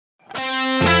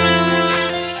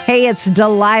Hey, it's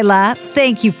Delilah.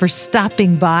 Thank you for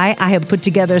stopping by. I have put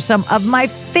together some of my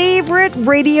favorite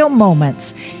radio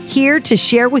moments here to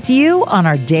share with you on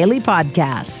our daily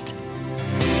podcast.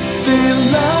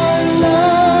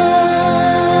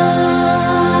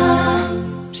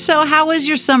 So how is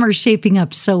your summer shaping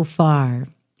up so far?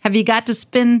 Have you got to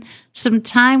spend some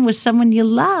time with someone you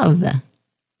love?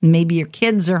 Maybe your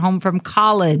kids are home from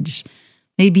college.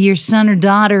 Maybe your son or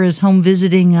daughter is home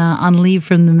visiting on leave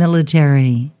from the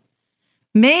military.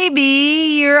 Maybe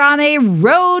you're on a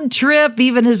road trip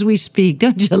even as we speak.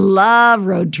 Don't you love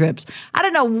road trips? I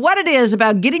don't know what it is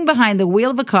about getting behind the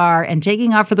wheel of a car and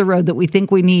taking off for the road that we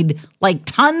think we need like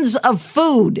tons of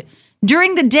food.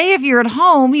 During the day, if you're at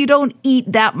home, you don't eat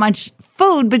that much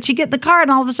food, but you get in the car and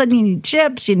all of a sudden you need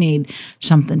chips, you need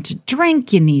something to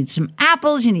drink, you need some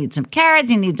apples, you need some carrots,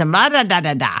 you need some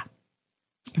da-da-da-da-da.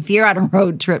 If you're on a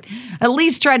road trip, at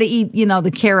least try to eat,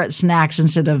 the carrot snacks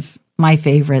instead of my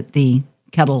favorite, the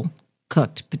kettle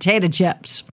cooked potato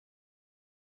chips.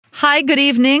 Hi, good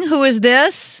evening. Who is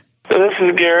this? This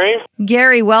is Gary.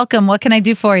 Gary, welcome. What can I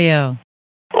do for you?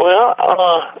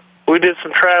 Well, we did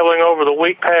some traveling over the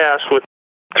week past with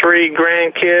 3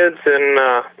 grandkids and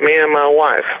me and my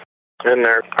wife and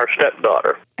our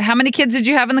stepdaughter. How many kids did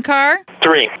you have in the car?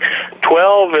 3.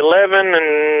 12, 11,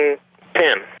 and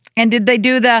 10. And did they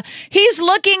do he's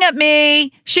looking at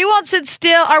me, she won't sit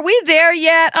still, are we there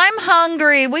yet? I'm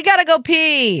hungry, we gotta go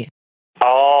pee.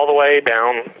 All the way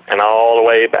down and all the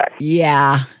way back.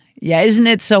 Yeah, isn't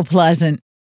it so pleasant?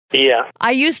 Yeah.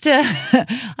 I used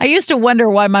to wonder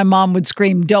why my mom would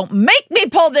scream, "Don't make me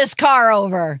pull this car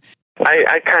over."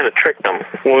 I kind of tricked them.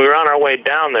 When we were on our way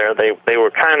down there, they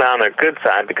were kind of on their good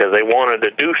side because they wanted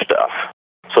to do stuff.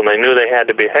 So they knew they had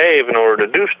to behave in order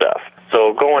to do stuff.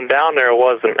 So going down there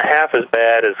wasn't half as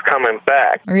bad as coming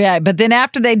back. Yeah, but then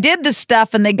after they did the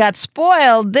stuff and they got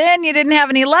spoiled, then you didn't have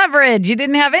any leverage. You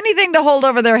didn't have anything to hold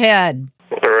over their head.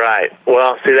 Right.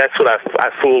 Well, see, that's what I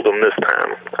fooled them this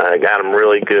time. I got them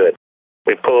really good.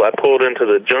 I pulled into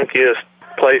the junkiest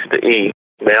place to eat.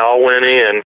 They all went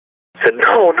in, said,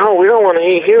 no, we don't want to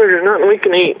eat here. There's nothing we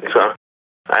can eat. So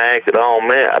I acted all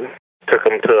mad. Took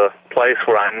them to a place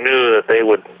where I knew that they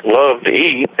would love to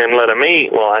eat and let them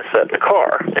eat while I sat in the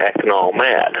car, acting all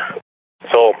mad.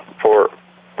 So for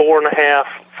 4.5,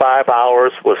 5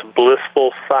 hours was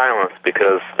blissful silence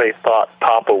because they thought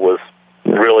Papa was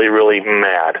really, really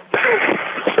mad.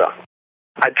 So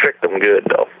I tricked them good,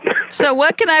 though. So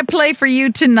what can I play for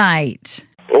you tonight?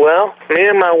 Well, me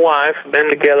and my wife have been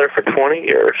together for 20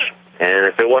 years. And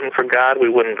if it wasn't for God, we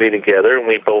wouldn't be together, and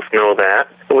we both know that.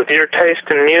 With your taste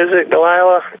in music,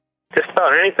 Delilah, just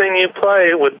about anything you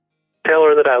play would tell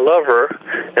her that I love her,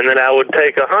 and that I would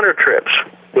take 100 trips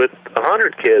with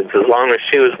 100 kids as long as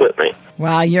she was with me.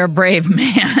 Wow, you're a brave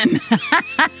man.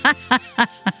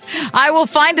 I will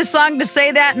find a song to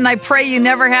say that, and I pray you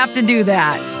never have to do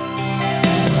that.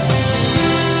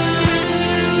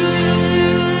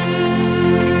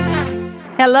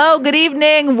 Hello, good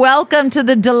evening. Welcome to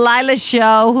the Delilah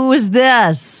Show. Who is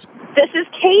this? This is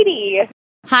Katie.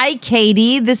 Hi,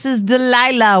 Katie. This is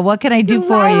Delilah. What can I do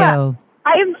for you?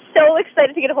 I am so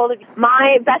excited to get a hold of you.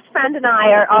 My best friend and I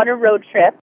are on a road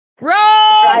trip.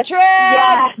 Road trip!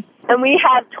 Yes. And we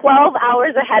have 12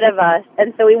 hours ahead of us.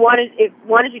 And so we wanted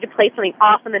you to play something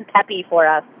awesome and peppy for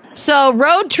us. So,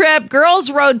 road trip,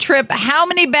 girls' road trip. How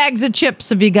many bags of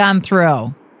chips have you gone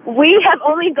through? We have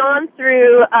only gone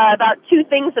through about 2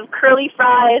 things of curly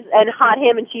fries and hot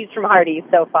ham and cheese from Hardee's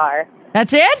so far.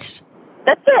 That's it?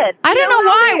 That's it. I don't know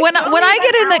why. When I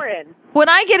get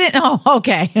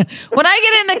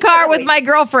in the car with my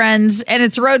girlfriends and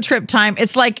it's road trip time,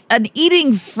 it's like an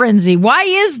eating frenzy. Why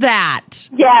is that?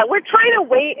 Yeah, we're trying to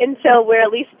wait until we're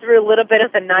at least through a little bit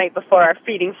of the night before our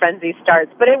feeding frenzy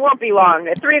starts, but it won't be long.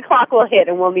 At 3 o'clock we'll hit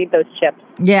and we'll need those chips.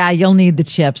 Yeah, you'll need the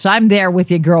chips. I'm there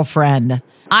with you, girlfriend.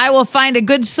 I will find a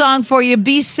good song for you.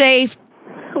 Be safe.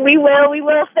 We will.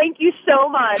 Thank you so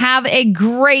much. Have a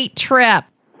great trip.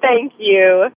 Thank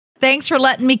you. Thanks for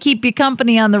letting me keep you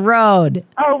company on the road.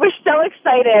 Oh, we're so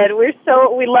excited.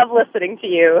 We love listening to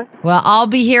you. Well, I'll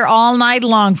be here all night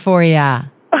long for you. All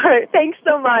right. Thanks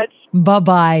so much.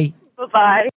 Bye-bye.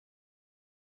 Bye-bye.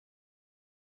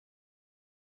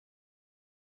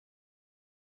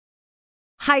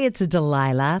 Hi, it's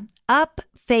Delilah. Up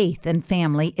Faith and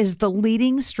Family is the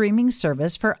leading streaming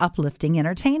service for uplifting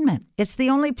entertainment. It's the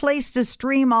only place to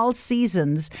stream all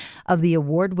seasons of the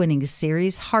award-winning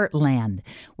series Heartland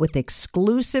with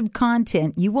exclusive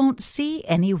content you won't see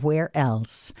anywhere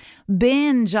else.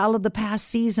 Binge all of the past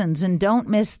seasons and don't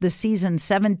miss the season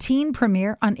 17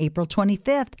 premiere on April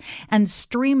 25th and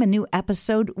stream a new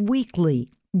episode weekly.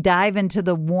 Dive into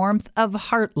the warmth of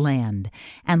Heartland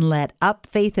and let Up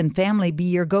Faith and Family be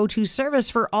your go-to service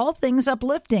for all things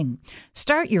uplifting.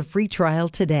 Start your free trial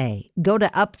today. Go to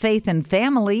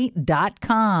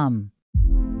upfaithandfamily.com.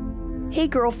 Hey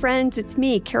girlfriends, it's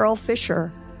me, Carol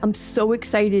Fisher. I'm so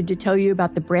excited to tell you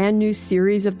about the brand new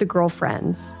series of The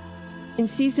Girlfriends. In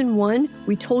season 1,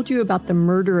 we told you about the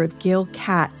murder of Gail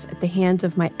Katz at the hands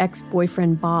of my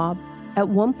ex-boyfriend Bob. At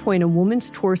one point, a woman's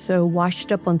torso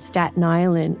washed up on Staten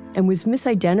Island and was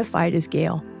misidentified as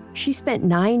Gail. She spent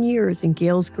 9 years in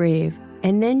Gail's grave,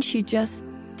 and then she just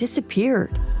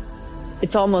disappeared.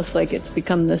 It's almost like it's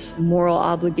become this moral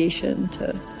obligation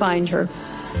to find her.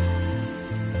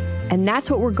 And that's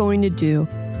what we're going to do.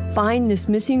 Find this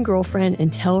missing girlfriend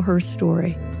and tell her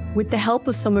story. With the help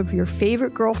of some of your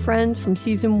favorite girlfriends from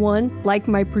season 1, like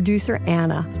my producer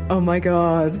Anna. Oh my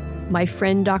God. My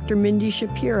friend Dr. Mindy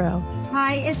Shapiro.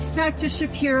 Hi, it's Dr.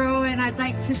 Shapiro, and I'd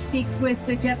like to speak with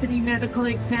the Deputy Medical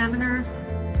Examiner.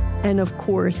 And of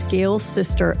course, Gail's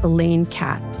sister, Elaine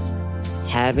Katz.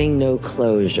 Having no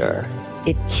closure,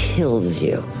 it kills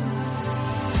you.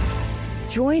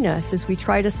 Join us as we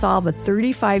try to solve a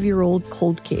 35-year-old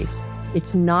cold case.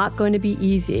 It's not going to be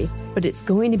easy, but it's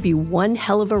going to be one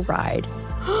hell of a ride.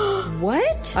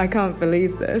 What? I can't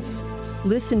believe this.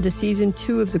 Listen to season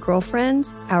 2 of The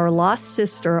Girlfriends, Our Lost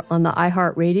Sister on the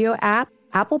iHeartRadio app,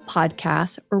 Apple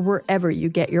Podcasts, or wherever you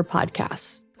get your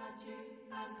podcasts.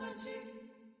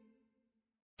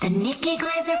 The Nikki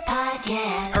Glaser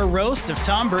Podcast. Her roast of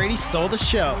Tom Brady stole the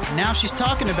show. Now she's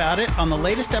talking about it on the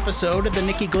latest episode of the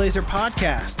Nikki Glaser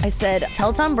Podcast. I said,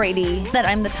 tell Tom Brady that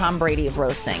I'm the Tom Brady of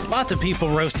roasting. Lots of people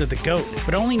roasted the GOAT,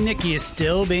 but only Nikki is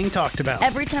still being talked about.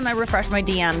 Every time I refresh my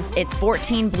DMs, it's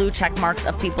 14 blue check marks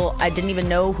of people I didn't even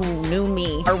know who knew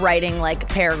me are writing like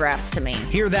paragraphs to me.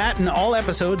 Hear that in all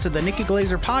episodes of the Nikki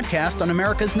Glaser Podcast on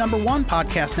America's #1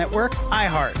 podcast network,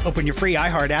 iHeart. Open your free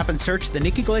iHeart app and search the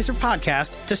Nikki Glaser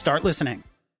Podcast to start listening.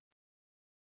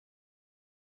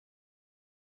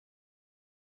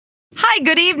 Hi,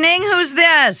 good evening. Who's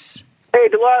this? Hey,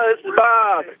 Delilah, this is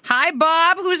Bob. Hi,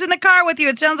 Bob. Who's in the car with you?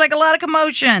 It sounds like a lot of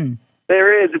commotion.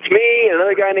 There is. It's me, and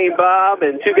another guy named Bob,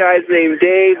 and two guys named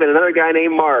Dave, and another guy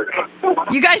named Mark.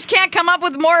 You guys can't come up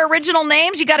with more original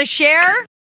names? You got to share?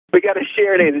 We got to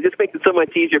share names. It just makes it so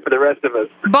much easier for the rest of us.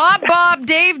 Bob,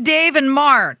 Dave, and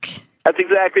Mark. That's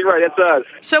exactly right. That's us.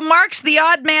 So Mark's the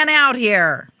odd man out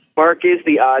here. Mark is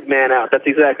the odd man out. That's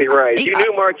exactly right. If you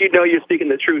knew Mark, you'd know you're speaking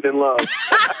the truth in love.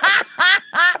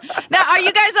 Now, are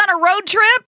you guys on a road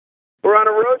trip? We're on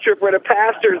a road trip. We're at a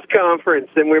pastor's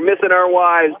conference, and we're missing our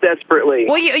wives desperately.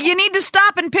 Well, you need to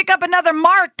stop and pick up another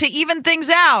Mark to even things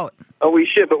out. Oh, we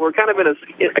should, but we're kind of in a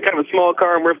small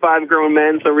car, and we're 5 grown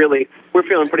men, so really, we're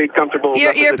feeling pretty comfortable.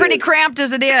 You're pretty cramped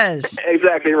as it is.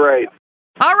 Exactly right.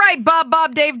 All right,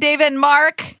 Bob, Dave, and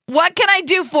Mark, what can I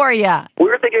do for you? We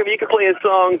were thinking if you could play a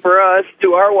song for us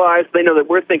to our wives, they know that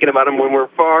we're thinking about them when we're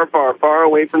far, far, far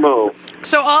away from home.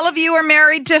 So all of you are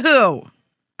married to who?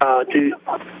 To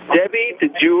Debbie, to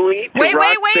Julie, to Wait.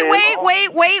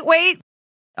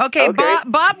 Okay, Okay.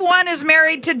 Bob 1 is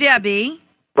married to Debbie.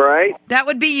 Right. That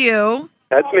would be you.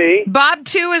 That's me. Bob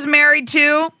 2 is married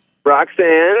to?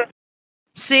 Roxanne.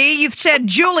 See, you said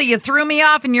Julie. You threw me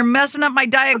off, and you're messing up my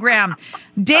diagram.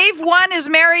 Dave 1 is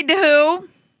married to who?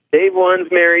 Dave 1's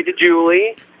married to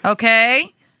Julie. Okay.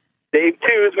 Dave 2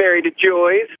 is married to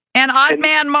Joyce. And Odd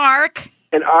Man Mark?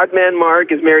 And Odd Man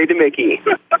Mark is married to Mickey.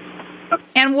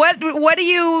 And what do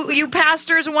you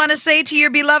pastors want to say to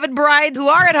your beloved bride who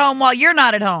are at home while you're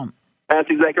not at home? That's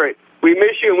exactly right. We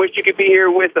miss you and wish you could be here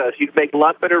with us. You'd make a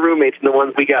lot better roommates than the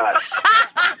ones we got.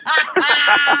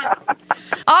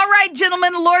 All right,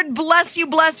 gentlemen, Lord bless you,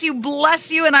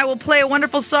 and I will play a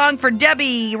wonderful song for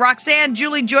Debbie, Roxanne,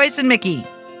 Julie, Joyce, and Mickey.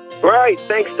 Right.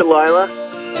 Thanks, Delilah.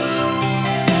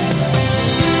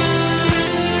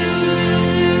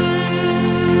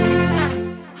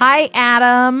 Hi,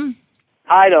 Adam.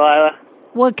 Hi, Delilah.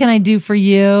 What can I do for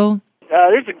you?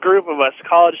 There's a group of us,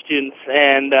 college students,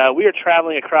 and we are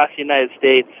traveling across the United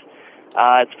States.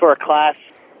 It's for a class,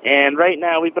 and right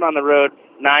now we've been on the road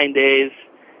 9 days.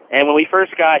 And when we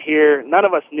first got here, none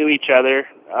of us knew each other.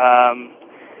 And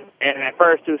at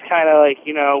first it was kind of like,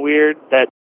 weird that,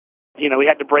 we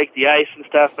had to break the ice and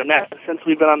stuff. But now, since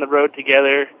we've been on the road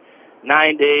together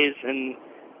 9 days, and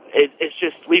it's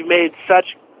just, we've made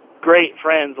such great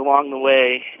friends along the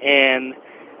way. And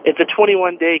it's a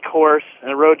 21-day course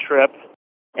and a road trip.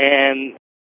 And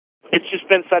it's just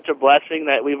been such a blessing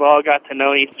that we've all got to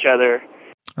know each other.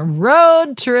 A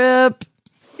road trip.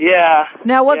 Yeah.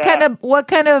 Now, what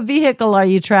kind of vehicle are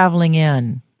you traveling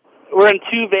in? We're in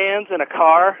 2 vans and a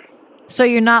car. So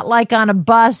you're not like on a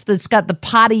bus that's got the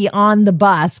potty on the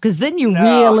bus, because then you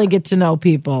really get to know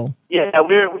people. Yeah,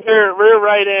 we're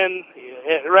right in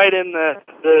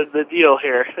the deal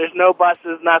here. There's no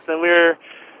buses, nothing. We're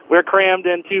crammed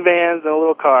in 2 vans and a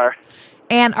little car.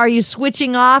 And are you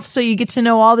switching off so you get to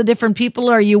know all the different people,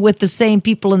 or are you with the same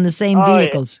people in the same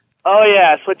vehicles? Oh,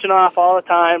 yeah, switching off all the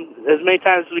time, as many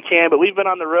times as we can. But we've been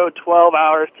on the road 12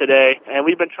 hours today, and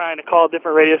we've been trying to call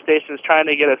different radio stations trying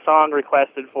to get a song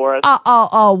requested for us.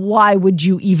 Why would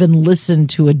you even listen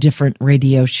to a different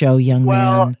radio show, young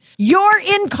man? You're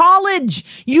in college.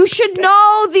 You should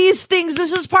know these things.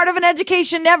 This is part of an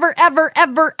education. Never, ever,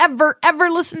 ever, ever, ever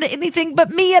listen to anything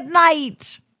but me at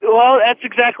night. Well, that's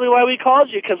exactly why we called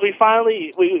you, because we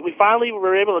finally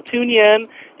were able to tune you in,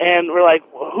 and we're like,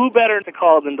 well, who better to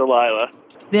call than Delilah?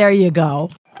 There you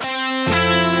go. I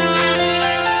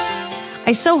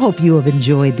so hope you have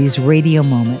enjoyed these radio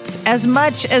moments as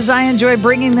much as I enjoy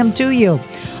bringing them to you.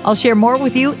 I'll share more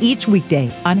with you each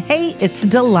weekday on Hey, It's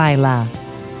Delilah.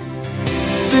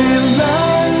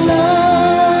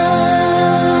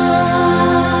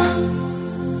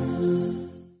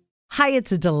 Hi,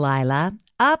 it's Delilah.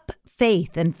 Up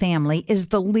Faith and Family is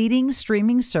the leading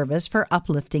streaming service for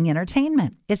uplifting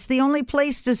entertainment. It's the only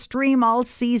place to stream all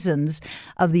seasons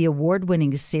of the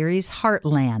award-winning series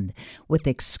Heartland, with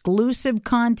exclusive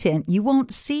content you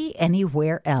won't see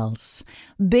anywhere else.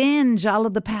 Binge all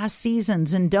of the past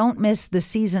seasons and don't miss the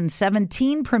season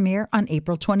 17 premiere on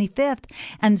April 25th,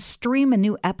 and stream a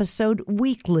new episode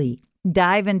weekly.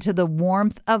 Dive into the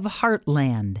warmth of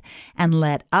Heartland and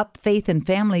let Up Faith and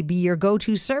Family be your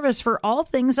go-to service for all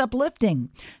things uplifting.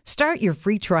 Start your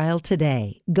free trial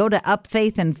today. Go to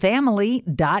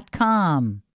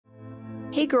upfaithandfamily.com.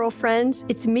 Hey girlfriends,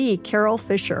 it's me, Carol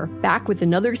Fisher, back with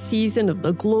another season of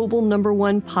the global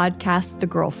 #1 podcast, The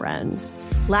Girlfriends.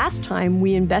 Last time,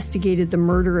 we investigated the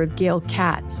murder of Gail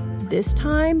Katz. This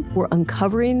time, we're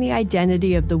uncovering the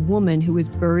identity of the woman who was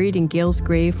buried in Gail's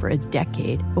grave for a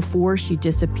decade before she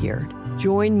disappeared.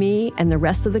 Join me and the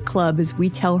rest of the club as we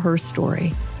tell her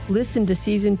story. Listen to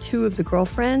Season 2 of The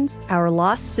Girlfriends, Our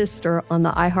Lost Sister on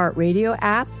the iHeartRadio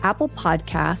app, Apple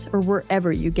Podcasts, or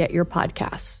wherever you get your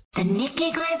podcasts. The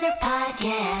Nikki Glaser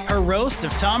Podcast. Her roast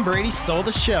of Tom Brady stole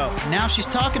the show. Now she's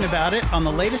talking about it on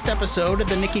the latest episode of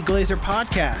the Nikki Glaser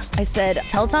Podcast. I said,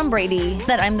 tell Tom Brady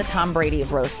that I'm the Tom Brady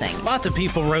of roasting. Lots of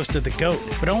people roasted the GOAT,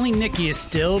 but only Nikki is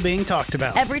still being talked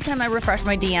about. Every time I refresh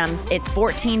my DMs, it's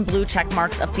 14 blue check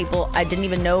marks of people I didn't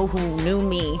even know who knew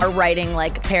me are writing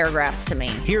like paragraphs to me.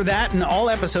 Hear that in all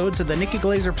episodes of the Nikki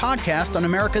Glaser Podcast on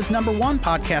America's #1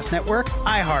 podcast network,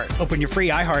 iHeart. Open your free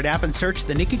iHeart app and search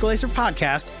the Nikki Glaser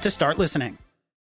Podcast to start listening.